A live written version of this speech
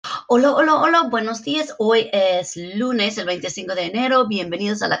Hola, hola, hola, buenos días. Hoy es lunes, el 25 de enero.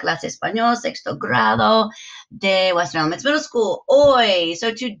 Bienvenidos a la clase español, sexto grado de Western Elements Middle School.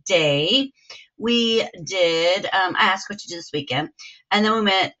 Today we did, I asked what you did this weekend, and then we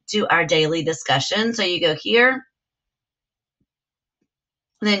went to our daily discussion. So you go here,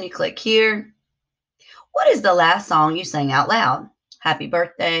 then you click here. What is the last song you sang out loud? Happy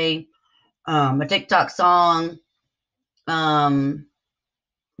birthday, a TikTok song,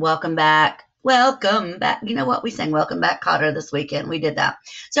 welcome back. Welcome back. You know what? We sang Welcome Back Cotter this weekend. We did that.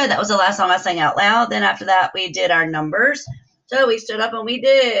 So that was the last song I sang out loud. Then after that, we did our numbers. So we stood up and we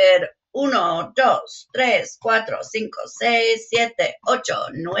did 1, 2, 3, 4, 5, 6, 7, 8,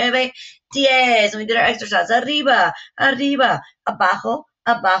 9, 10. And we did our exercise. Arriba, arriba, abajo,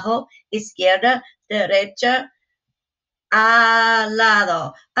 abajo, izquierda, derecha, al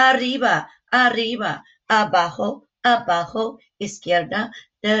lado, arriba, arriba, abajo, abajo, izquierda,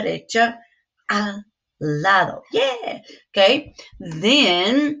 derecha, al lado. Yeah. Okay.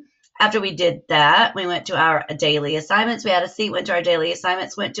 Then after we did that, we went to our daily assignments. We had a seat, went to our daily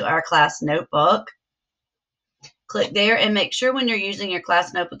assignments, went to our class notebook. Click there and make sure when you're using your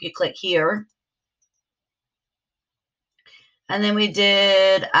class notebook, you click here. And then we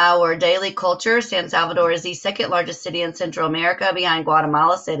did our daily culture. San Salvador is the second largest city in Central America behind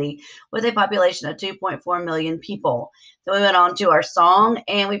Guatemala City with a population of 2.4 million people. Then we went on to our song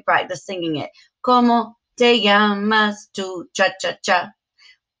and we practiced singing it. ¿Cómo te llamas tú? Cha-cha-cha.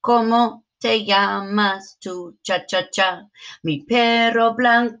 ¿Cómo te llamas tú? Cha-cha-cha. Mi perro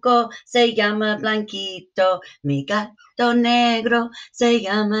blanco se llama Blanquito. Mi gato negro se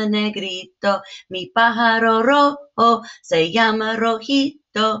llama Negrito. Mi pájaro rojo se llama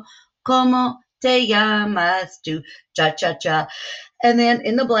Rojito. ¿Cómo te llamas tú? Cha-cha-cha. And then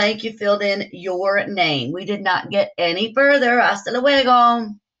in the blank, you filled in your name. We did not get any further. Hasta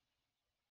luego.